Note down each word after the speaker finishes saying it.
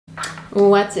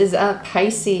What is up,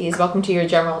 Pisces? Welcome to your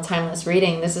general timeless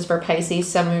reading. This is for Pisces,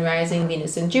 Sun, Moon, Rising,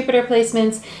 Venus, and Jupiter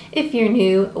placements. If you're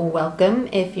new, welcome.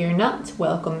 If you're not,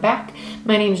 welcome back.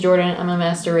 My name is Jordyn. I'm a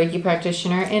master Reiki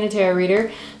practitioner and a tarot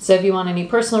reader. So if you want any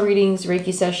personal readings,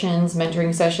 Reiki sessions,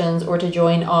 mentoring sessions, or to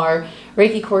join our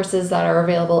Reiki courses that are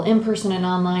available in person and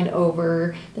online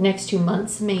over the next 2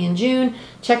 months, May and June,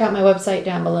 check out my website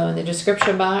down below in the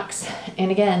description box.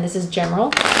 And again, this is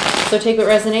general. So take what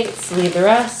resonates, leave the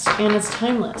rest, and it's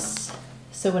timeless.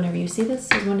 So whenever you see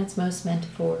this is when it's most meant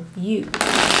for you.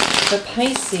 But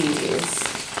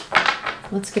Pisces,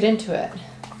 let's get into it.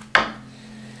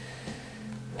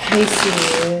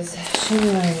 Pisces, show me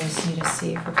what I most need to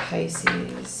see for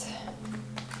Pisces.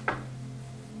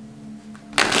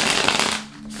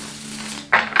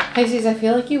 Pisces, I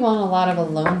feel like you want a lot of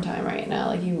alone time right now,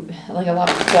 like a lot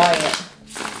of quiet.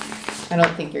 I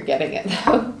don't think you're getting it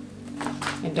though.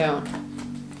 I don't.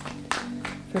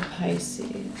 For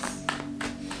Pisces,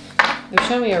 they're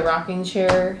showing me a rocking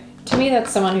chair. To me, that's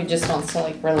someone who just wants to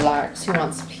like relax, who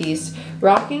wants peace.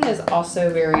 Rocking is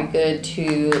also very good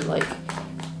to like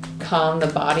calm the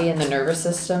body and the nervous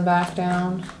system back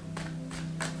down.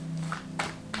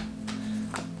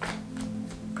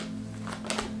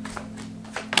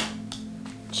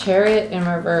 Chariot in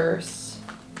reverse.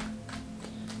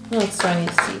 What else do I need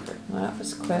to see? Well, that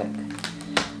was quick.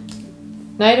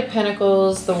 Knight of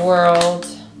Pentacles, the World,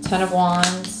 Ten of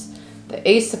Wands, the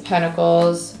Ace of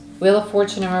Pentacles, Wheel of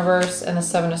Fortune in reverse, and the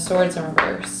Seven of Swords in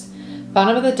reverse.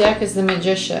 Bottom of the deck is the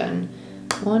Magician.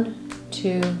 1,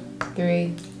 2,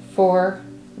 3, 4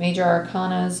 major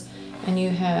arcanas, and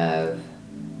you have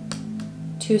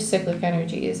 2 cyclic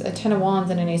energies, a Ten of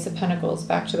Wands and an Ace of Pentacles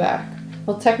back to back.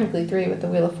 Well, technically 3 with the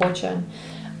Wheel of Fortune.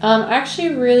 I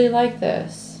actually really like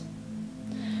this.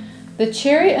 The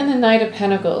Chariot and the Knight of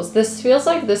Pentacles. This feels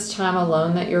like this time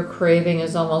alone that you're craving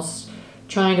is almost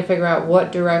trying to figure out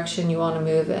what direction you want to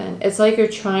move in. It's like you're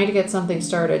trying to get something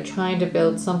started, trying to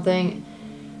build something.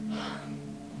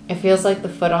 It feels like the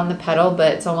foot on the pedal,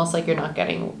 but it's almost like you're not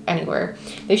getting anywhere.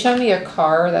 They showed me a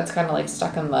car that's kind of like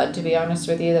stuck in mud, to be honest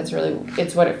with you. That's really,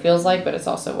 it's what it feels like, but it's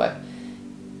also what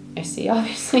I see,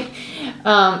 obviously.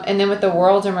 And then with the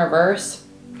World in reverse,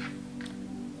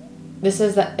 this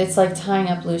is that it's like tying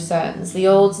up loose ends. The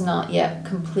old's not yet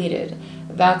completed.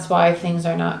 That's why things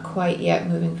are not quite yet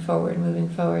moving forward.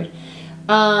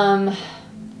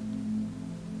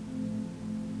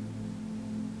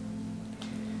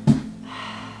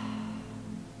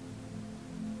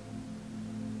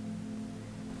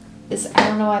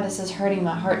 I don't know why this is hurting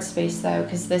my heart space though,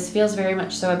 because this feels very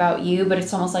much so about you, but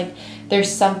it's almost like there's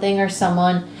something or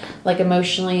someone like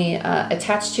emotionally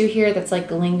attached to here that's like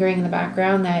lingering in the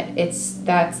background,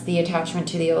 that's the attachment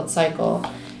to the old cycle.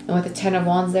 And with the Ten of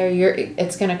Wands there,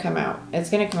 it's gonna come out. It's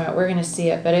gonna come out. We're gonna see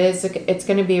it, but it's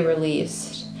gonna be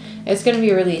released. It's gonna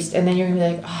be released, and then you're gonna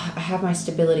be like, oh, I have my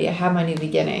stability. I have my new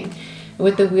beginning.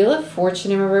 With the Wheel of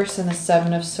Fortune in reverse and the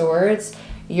Seven of Swords,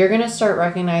 you're going to start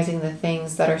recognizing the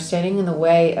things that are standing in the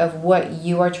way of what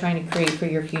you are trying to create for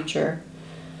your future.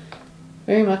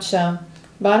 Very much so.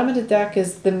 Bottom of the deck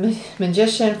is the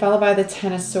Magician followed by the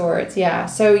Ten of Swords. Yeah,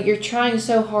 so you're trying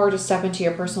so hard to step into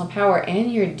your personal power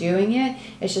and you're doing it.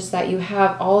 It's just that you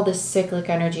have all this cyclic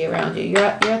energy around you. You're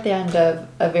at the end of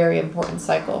a very important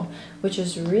cycle, which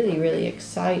is really, really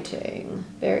exciting.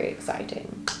 Very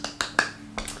exciting.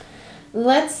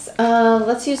 Let's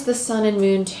use the Sun and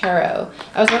Moon Tarot.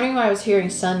 I was wondering why I was hearing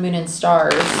Sun, Moon, and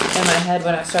Stars in my head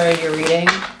when I started your reading.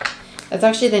 That's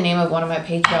actually the name of one of my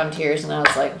Patreon tiers, and I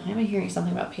was like, why am I hearing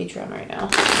something about Patreon right now?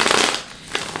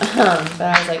 But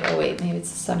I was like, oh wait, maybe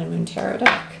it's the Sun and Moon Tarot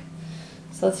deck.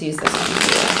 So let's use this one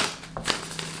here.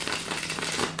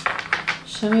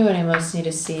 Show me what I most need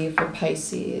to see for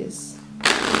Pisces.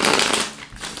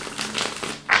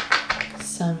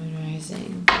 Sun, Moon,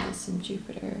 Rising, Venus, and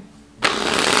Jupiter.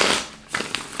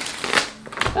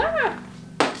 Ah!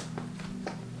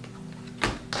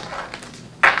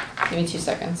 Give me 2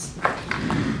 seconds.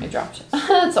 I dropped it.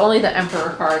 It's only the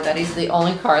Emperor card. That is the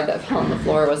only card that fell on the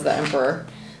floor was the Emperor.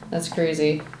 That's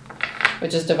crazy.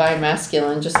 Which is Divine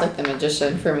Masculine, just like the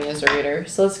Magician for me as a reader.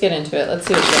 So let's get into it. Let's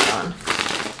see what's going on.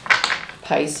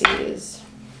 Pisces.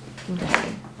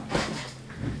 Okay.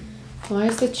 Why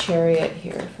is the Chariot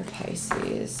here for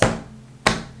Pisces?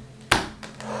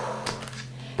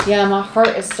 Yeah, my heart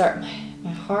is my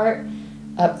heart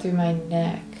up through my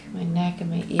neck and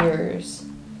my ears.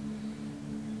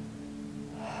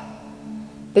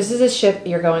 This is a shift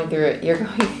you're going through. You're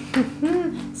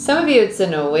going Some of you it's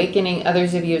an awakening,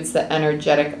 others of you it's the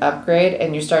energetic upgrade,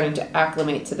 and you're starting to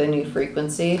acclimate to the new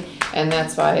frequency, and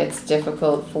that's why it's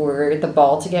difficult for the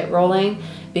ball to get rolling,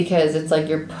 because it's like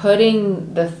you're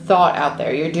putting the thought out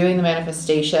there, you're doing the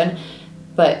manifestation,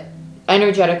 but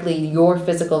energetically your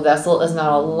physical vessel is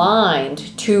not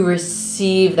aligned to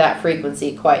receive that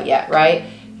frequency quite yet, right?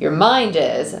 Your mind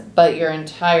is, but your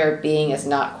entire being is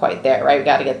not quite there, right? We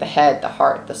got to get the head, the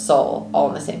heart, the soul all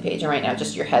on the same page. And right now,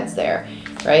 just your head's there,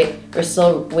 right? We're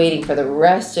still waiting for the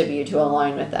rest of you to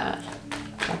align with that.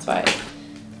 That's why.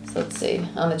 So let's see.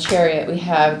 On the Chariot, we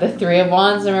have the Three of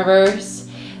Wands in reverse,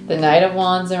 the Knight of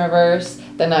Wands in reverse,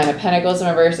 the Nine of Pentacles in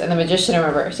reverse, and the Magician in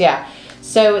reverse. Yeah.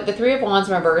 So the Three of Wands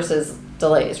in reverse is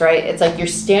delays, right? It's like you're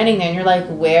standing there and you're like,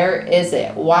 where is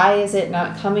it? Why is it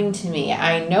not coming to me?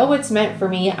 I know it's meant for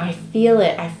me. I feel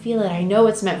it. I feel it. I know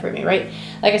it's meant for me, right?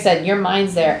 Like I said, your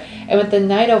mind's there. And with the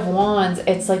Knight of Wands,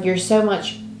 it's like you're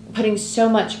putting so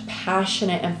much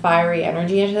passionate and fiery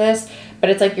energy into this,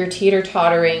 but it's like you're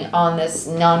teeter-tottering on this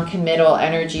non-committal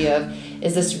energy of,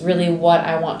 is this really what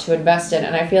I want to invest in?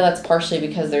 And I feel that's partially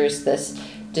because there's this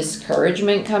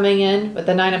discouragement coming in. With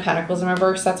the Nine of Pentacles in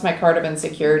reverse, that's my card of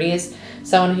insecurities.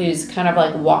 Someone who's kind of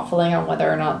like waffling on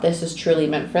whether or not this is truly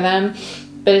meant for them.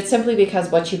 But it's simply because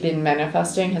what you've been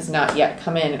manifesting has not yet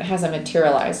come in. It hasn't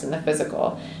materialized in the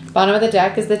physical. Bottom of the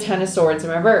deck is the Ten of Swords in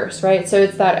reverse, right? So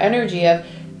it's that energy of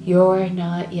you're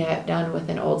not yet done with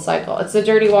an old cycle. It's the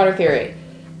dirty water theory.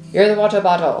 You're the water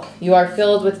bottle. You are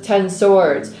filled with 10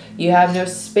 swords. You have no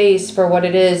space for what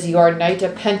it is. You are Knight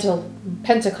of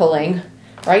Pentacling,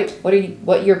 right?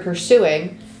 What you're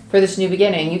pursuing for this new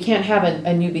beginning. You can't have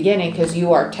a new beginning because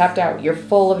you are tapped out. You're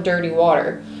full of dirty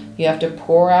water. You have to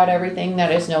pour out everything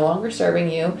that is no longer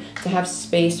serving you to have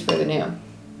space for the new.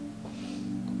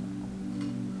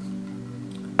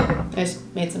 I just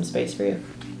made some space for you.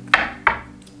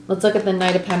 Let's look at the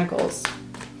Knight of Pentacles.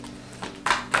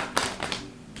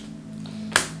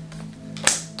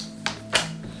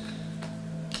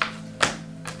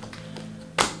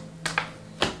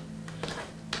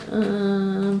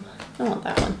 I want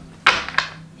that one.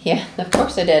 Yeah, of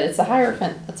course I did. It's the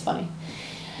Hierophant. That's funny.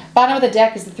 Bottom of the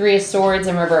deck is the Three of Swords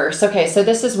in reverse. Okay, so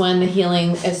this is when the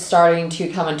healing is starting to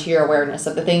come into your awareness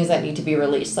of the things that need to be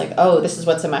released. Like, oh, this is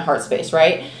what's in my heart space,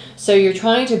 right? So you're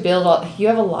trying to build, you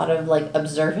have a lot of like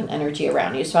observant energy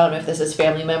around you. So I don't know if this is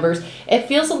family members. It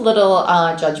feels a little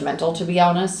judgmental, to be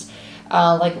honest.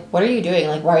 Like, what are you doing?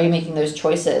 Like, why are you making those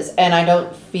choices? And I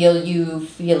don't feel you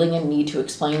feeling a need to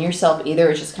explain yourself either.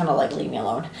 It's just kind of like, leave me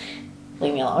alone.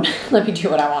 Leave me alone. Let me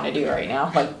do what I want to do right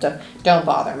now. Like, don't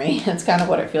bother me. It's kind of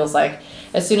what it feels like.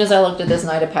 As soon as I looked at this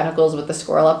Knight of Pentacles with the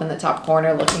squirrel up in the top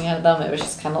corner looking at them, it was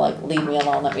just kind of like, leave me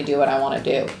alone. Let me do what I want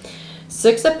to do.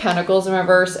 Six of Pentacles in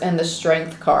reverse and the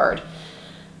Strength card.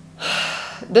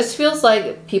 This feels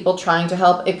like people trying to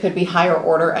help. It could be higher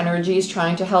order energies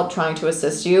trying to help, trying to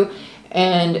assist you.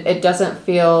 And it doesn't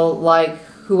feel like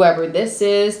whoever this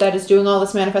is that is doing all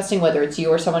this manifesting, whether it's you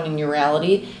or someone in your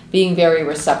reality, being very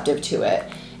receptive to it.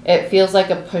 It feels like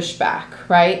a pushback,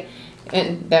 right?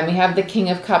 And then we have the King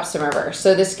of Cups in reverse.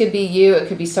 So this could be you. It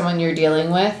could be someone you're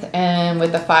dealing with. And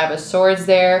with the Five of Swords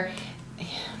there,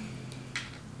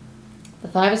 the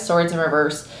Five of Swords in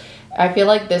reverse, I feel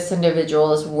like this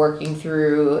individual is working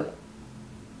through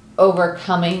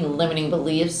overcoming limiting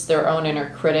beliefs, their own inner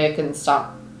critic, and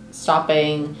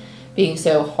stopping being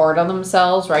so hard on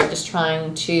themselves, right? Just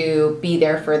trying to be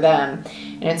there for them.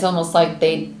 And it's almost like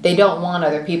they don't want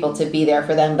other people to be there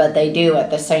for them, but they do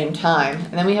at the same time.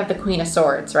 And then we have the Queen of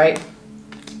Swords, right?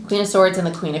 Queen of Swords and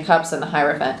the Queen of Cups and the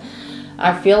Hierophant.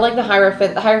 I feel like the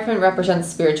Hierophant represents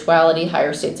spirituality,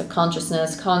 higher states of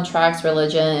consciousness, contracts,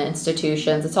 religion,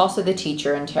 institutions. It's also the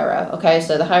teacher in tarot, okay?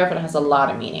 So the Hierophant has a lot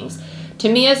of meanings.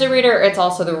 To me as a reader, it's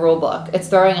also the rule book. It's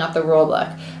throwing out the rule book.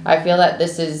 I feel that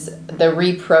this is the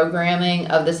reprogramming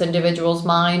of this individual's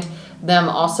mind, them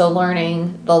also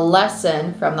learning the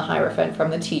lesson from the Hierophant,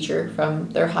 from the teacher, from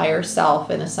their higher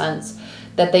self in a sense,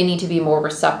 that they need to be more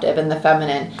receptive in the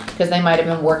feminine, because they might have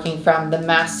been working from the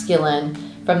masculine,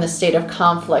 from the state of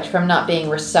conflict, from not being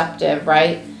receptive,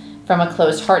 right? From a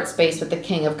closed heart space with the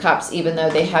King of Cups, even though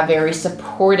they have very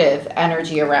supportive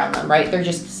energy around them, right? They're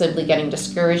just simply getting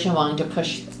discouraged and wanting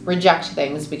to reject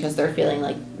things because they're feeling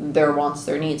like their wants,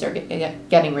 their needs are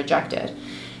getting rejected.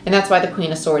 And that's why the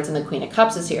Queen of Swords and the Queen of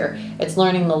Cups is here. It's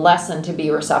learning the lesson to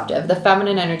be receptive. The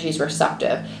feminine energy is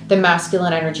receptive. The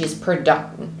masculine energy is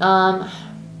productive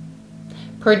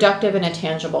in a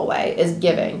tangible way, is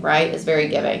giving, right? Is very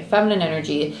giving. Feminine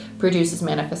energy produces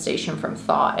manifestation from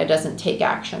thought. It doesn't take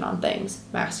action on things.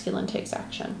 Masculine takes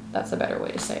action. That's a better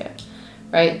way to say it,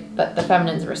 right? But the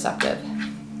feminine's receptive.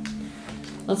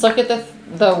 Let's look at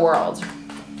the World.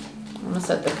 I'm going to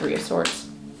set the Three of Swords.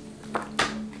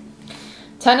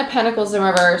 10 of Pentacles in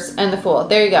reverse and the Fool.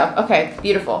 There you go. Okay,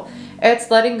 beautiful.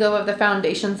 It's letting go of the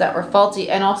foundations that were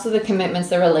faulty and also the commitments,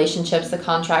 the relationships, the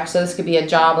contracts. So this could be a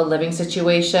job, a living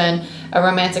situation, a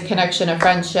romantic connection, a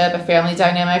friendship, a family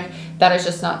dynamic that is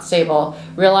just not stable.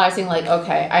 Realizing like,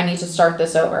 okay, I need to start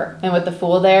this over. And with the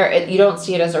Fool there, you don't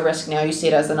see it as a risk now. You see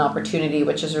it as an opportunity,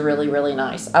 which is really, really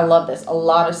nice. I love this. A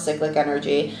lot of cyclic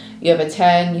energy. You have a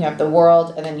 10, you have the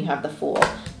World, and then you have the Fool.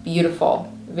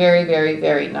 Beautiful. Very, very,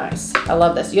 very nice. I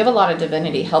love this. You have a lot of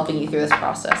divinity helping you through this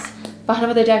process. Bottom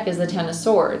of the deck is the 10 of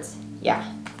Swords. Yeah.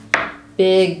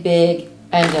 Big, big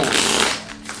ending.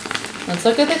 Let's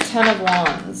look at the 10 of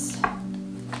Wands.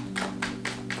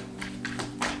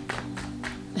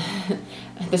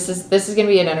 This is going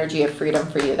to be an energy of freedom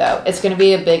for you, though. It's going to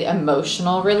be a big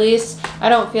emotional release. I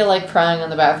don't feel like crying on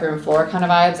the bathroom floor kind of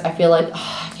vibes. I feel like,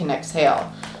 oh, I can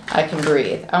exhale. I can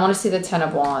breathe. I want to see the 10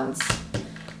 of Wands.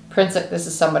 Princess, this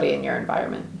is somebody in your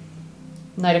environment.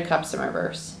 Knight of Cups in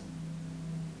reverse.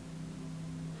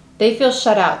 They feel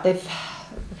shut out. Okay.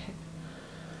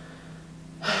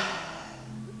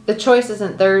 The choice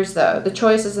isn't theirs, though. The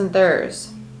choice isn't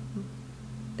theirs.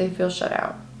 They feel shut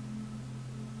out.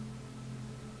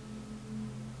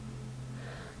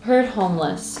 Heard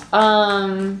homeless.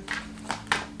 I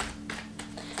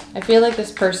feel like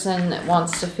this person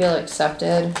wants to feel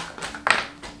accepted.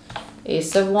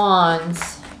 Ace of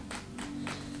Wands.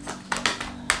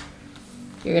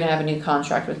 You're going to have a new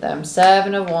contract with them.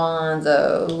 7 of Wands.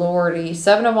 Oh, lordy.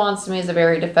 7 of Wands to me is a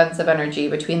very defensive energy.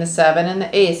 Between the 7 and the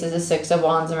Ace is a 6 of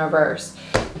Wands in reverse.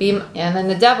 And then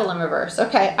the Devil in reverse.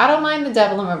 Okay, I don't mind the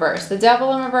Devil in reverse. The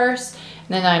Devil in reverse,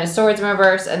 and the 9 of Swords in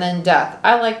reverse, and then Death.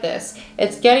 I like this.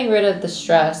 It's getting rid of the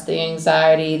stress, the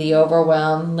anxiety, the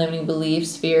overwhelm, limiting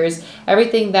beliefs, fears,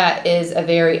 everything that is a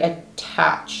very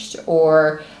attached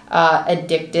or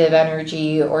addictive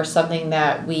energy or something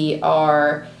that we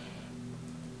are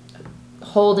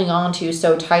holding on to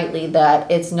so tightly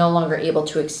that it's no longer able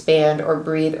to expand or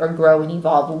breathe or grow and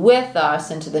evolve with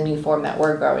us into the new form that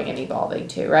we're growing and evolving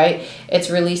to, right? It's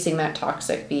releasing that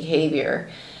toxic behavior.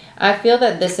 I feel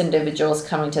that this individual is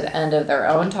coming to the end of their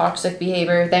own toxic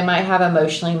behavior. They might have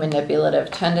emotionally manipulative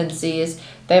tendencies.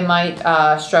 They might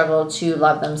struggle to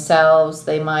love themselves.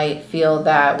 They might feel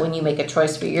that when you make a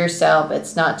choice for yourself,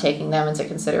 it's not taking them into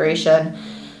consideration.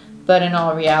 But in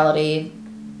all reality,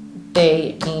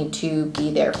 they need to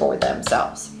be there for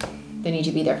themselves. They need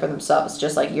to be there for themselves,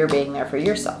 just like you're being there for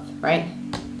yourself, right?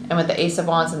 And with the Ace of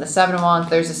Wands and the 7 of Wands,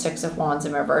 there's a 6 of Wands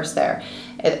in reverse there.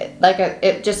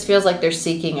 It just feels like they're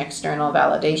seeking external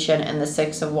validation, and the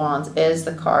 6 of Wands is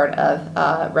the card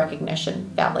of recognition,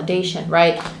 validation,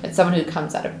 right? It's someone who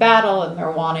comes out of battle and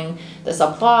they're wanting this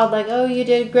applaud, like, oh, you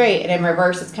did great. And in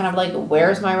reverse, it's kind of like,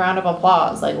 where's my round of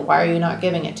applause? Like, why are you not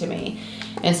giving it to me?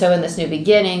 And so in this new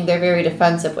beginning, they're very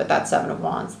defensive with that 7 of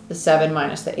Wands. The 7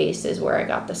 minus the Ace is where I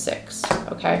got the 6,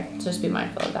 okay? So just be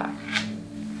mindful of that.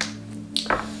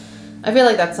 I feel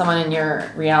like that's someone in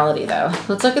your reality, though.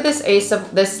 Let's look at this Ace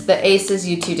of the Ace is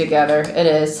you two together. It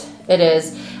is. It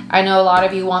is. I know a lot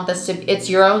of you want this to be, it's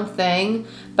your own thing,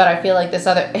 but I feel like this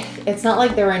other, it's not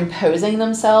like they're imposing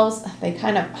themselves. They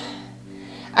kind of,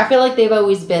 I feel like they've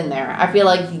always been there. I feel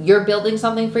like you're building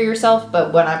something for yourself,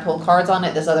 but when I pull cards on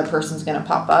it, this other person's going to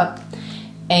pop up.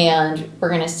 And we're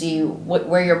going to see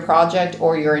where your project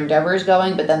or your endeavor is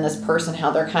going, but then this person,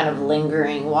 how they're kind of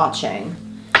lingering, watching.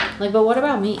 Like, but what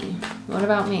about me? What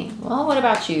about me? Well, what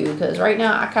about you? Because right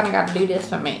now, I kind of got to do this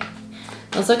for me.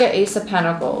 Let's look at Ace of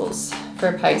Pentacles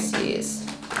for Pisces.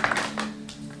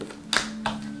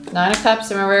 9 of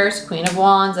Cups in reverse, Queen of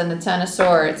Wands, and the 10 of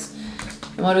Swords.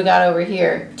 And what do we got over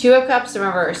here? 2 of Cups in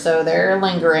reverse, so they're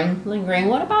lingering.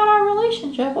 What about our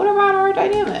relationship? What about our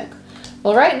dynamic?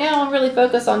 Well, right now, I'm really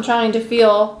focused on trying to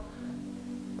feel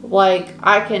like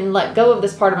I can let go of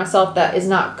this part of myself that is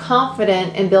not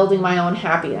confident in building my own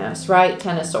happiness, right?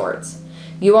 10 of Swords.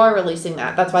 You are releasing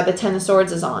that. That's why the 10 of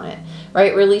Swords is on it,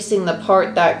 right? Releasing the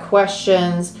part that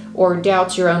questions or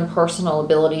doubts your own personal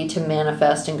ability to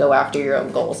manifest and go after your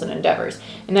own goals and endeavors.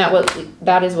 And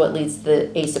that is what leads to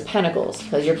the Ace of Pentacles,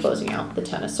 because you're closing out the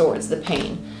 10 of Swords, the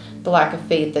pain, the lack of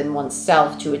faith in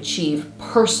oneself to achieve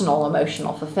personal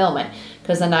emotional fulfillment.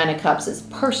 Because the 9 of Cups is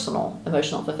personal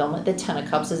emotional fulfillment. The 10 of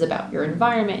Cups is about your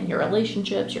environment and your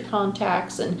relationships, your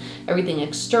contacts, and everything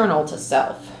external to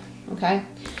self. Okay?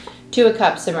 2 of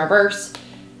Cups in reverse.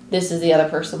 This is the other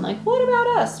person like, what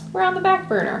about us? We're on the back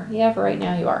burner. Yeah, for right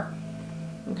now you are.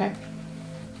 Okay?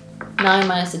 9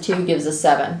 minus the 2 gives a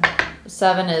 7.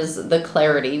 7 is the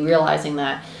clarity, realizing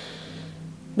that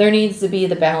there needs to be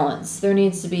the balance. There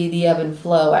needs to be the ebb and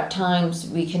flow. At times,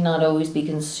 we cannot always be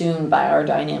consumed by our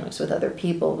dynamics with other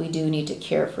people. We do need to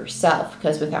care for self,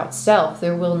 because without self,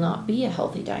 there will not be a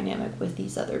healthy dynamic with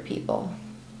these other people.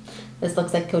 This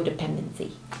looks like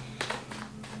codependency.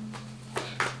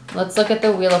 Let's look at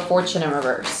the Wheel of Fortune in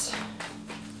reverse.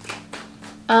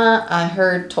 I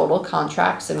heard total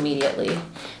contracts immediately.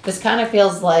 This kind of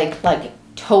feels like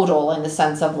total in the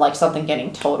sense of like something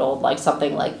getting totaled, like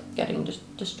something like getting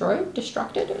destroyed,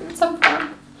 destructed in some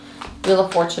form. Wheel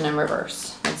of Fortune in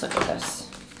reverse. Let's look at this.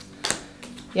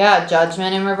 Yeah,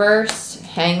 Judgment in reverse,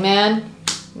 Hangman,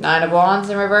 Nine of Wands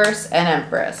in reverse, and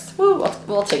Empress. Woo,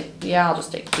 we'll take, yeah, I'll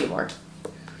just take a few more.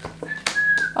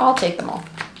 I'll take them all.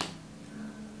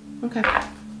 Okay.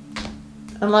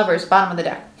 And Lovers, bottom of the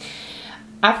deck.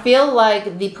 I feel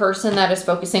like the person that is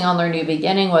focusing on their new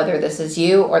beginning, whether this is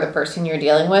you or the person you're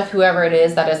dealing with, whoever it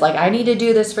is that is like, I need to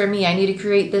do this for me, I need to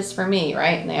create this for me,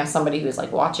 right? And they have somebody who's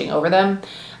like watching over them.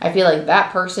 I feel like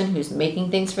that person who's making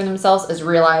things for themselves is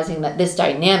realizing that this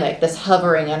dynamic, this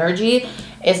hovering energy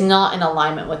is not in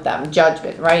alignment with them.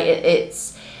 Judgment, right?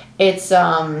 It's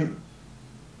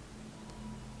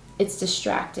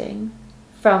distracting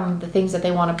from the things that they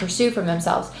want to pursue from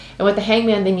themselves. And with the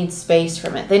Hangman, they need space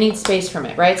from it. They need space from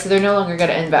it, right? So they're no longer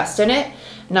going to invest in it.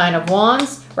 Nine of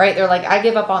Wands, right? They're like, I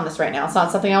give up on this right now. It's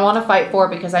not something I want to fight for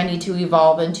because I need to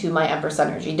evolve into my Empress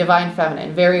energy. Divine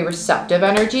Feminine, very receptive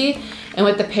energy. And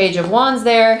with the Page of Wands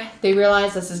there, they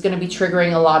realize this is going to be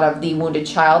triggering a lot of the wounded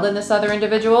child in this other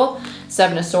individual.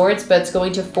 Seven of Swords, but it's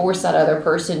going to force that other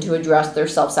person to address their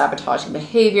self-sabotaging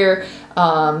behavior,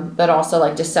 but also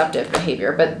like deceptive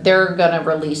behavior. But they're going to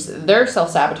release their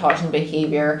self-sabotaging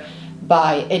behavior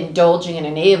by indulging and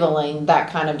enabling that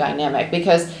kind of dynamic,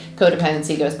 because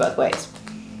codependency goes both ways.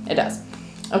 It does.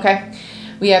 Okay.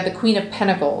 We have the Queen of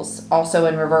Pentacles also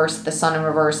in reverse, the Sun in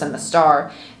reverse, and the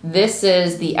Star. This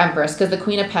is the Empress, because the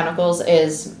Queen of Pentacles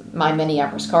is my mini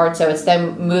Empress card. So it's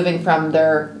them moving from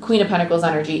their Queen of Pentacles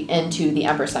energy into the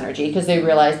Empress energy, because they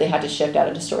realized they had to shift out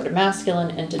of distorted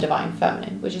masculine into divine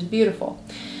feminine, which is beautiful.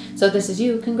 So if this is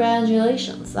you,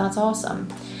 congratulations. That's awesome.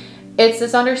 It's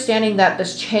this understanding that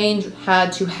this change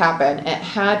had to happen. It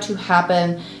had to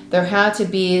happen. There had to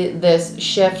be this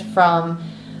shift from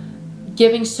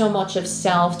giving so much of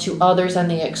self to others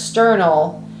and the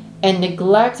external and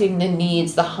neglecting the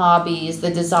needs, the hobbies,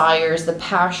 the desires, the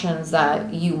passions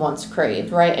that you once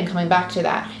craved, right? And coming back to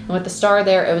that. And with the Star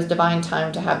there, it was divine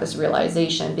time to have this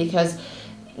realization, because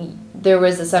there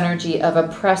was this energy of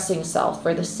oppressing self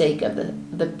for the sake of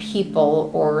the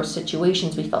people or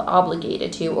situations we felt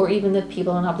obligated to, or even the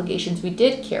people and obligations we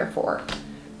did care for.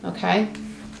 Okay?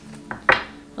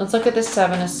 Let's look at the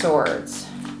Seven of Swords.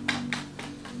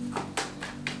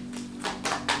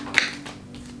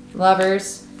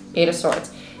 Lovers, Eight of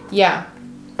Swords. Yeah.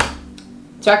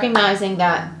 It's recognizing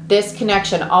that this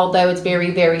connection, although it's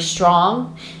very, very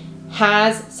strong,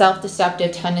 has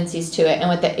self-deceptive tendencies to it. And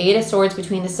with the Eight of Swords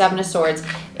between the Seven of Swords,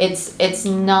 it's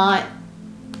not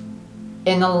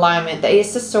in alignment. The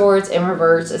Ace of Swords in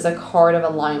reverse is a card of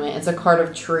alignment. It's a card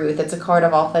of truth. It's a card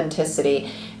of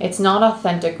authenticity. It's not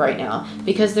authentic right now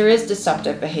because there is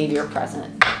deceptive behavior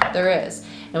present. There is.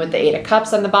 And with the Eight of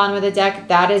Cups on the bottom of the deck,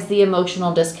 that is the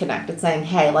emotional disconnect. It's saying,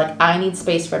 hey, like, I need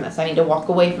space from this. I need to walk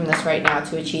away from this right now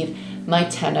to achieve my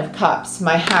 10 of Cups,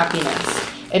 my happiness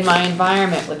in my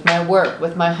environment, with my work,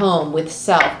 with my home, with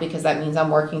self, because that means I'm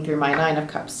working through my 9 of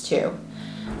Cups too.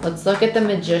 Let's look at the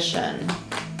Magician.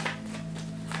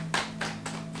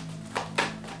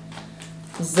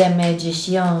 The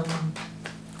Magician.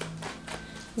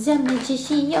 The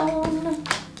Magician.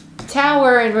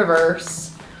 Tower in reverse.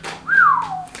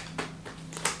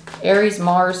 Aries,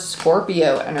 Mars,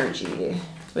 Scorpio energy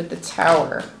with the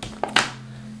Tower.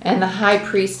 And the High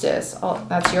Priestess. Oh,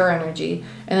 that's your energy.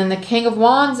 And then the King of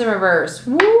Wands in reverse.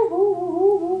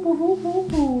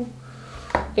 Woo-hoo-hoo-hoo-hoo-hoo-hoo.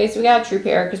 Okay, so we got a true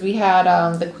pair because we had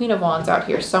the Queen of Wands out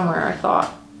here somewhere, I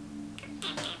thought.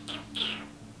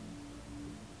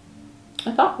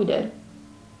 I thought we did.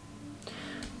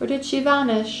 Or did she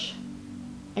vanish?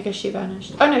 I guess she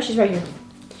vanished. Oh, no, she's right here.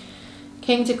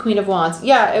 King to Queen of Wands.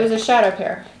 Yeah, it was a shadow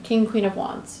pair. King, Queen of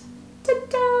Wands.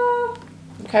 Ta-da!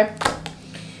 Okay.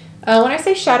 When I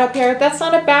say shadow pair, that's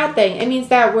not a bad thing. It means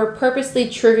that we're purposely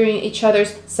triggering each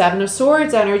other's Seven of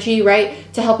Swords energy,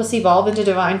 right? To help us evolve into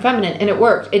divine feminine. And it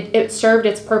worked. It served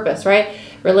its purpose, right?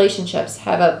 Relationships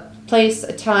have a place,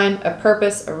 a time, a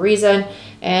purpose, a reason,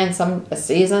 and a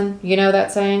season. You know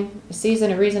that saying? A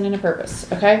season, a reason, and a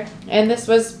purpose. Okay? And this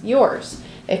was yours.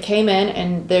 It came in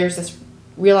and there's this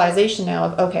realization now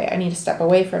of, okay, I need to step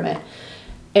away from it.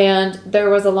 And there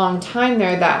was a long time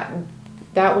there that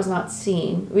that was not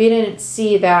seen. We didn't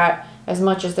see that as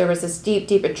much as there was this deep,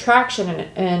 deep attraction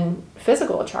and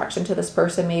physical attraction to this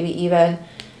person, maybe even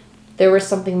there was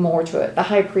something more to it. The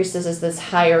High Priestess is this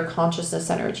higher consciousness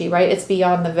energy, right? It's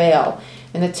beyond the veil.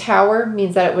 And the Tower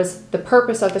means that it was the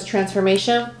purpose of this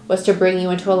transformation was to bring you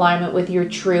into alignment with your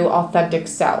true, authentic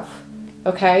self.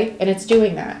 Okay? And it's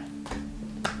doing that.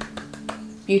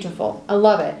 Beautiful. I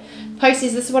love it.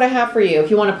 Pisces, this is what I have for you. If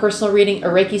you want a personal reading, a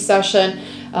Reiki session,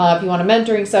 if you want a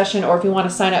mentoring session, or if you want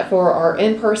to sign up for our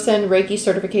in-person Reiki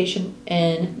certification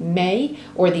in May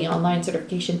or the online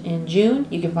certification in June,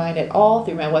 you can find it all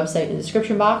through my website in the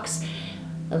description box.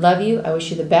 I love you. I wish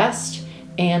you the best.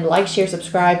 And like, share,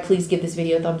 subscribe. Please give this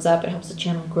video a thumbs up. It helps the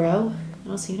channel grow.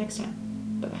 And I'll see you next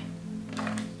time.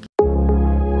 Bye-bye.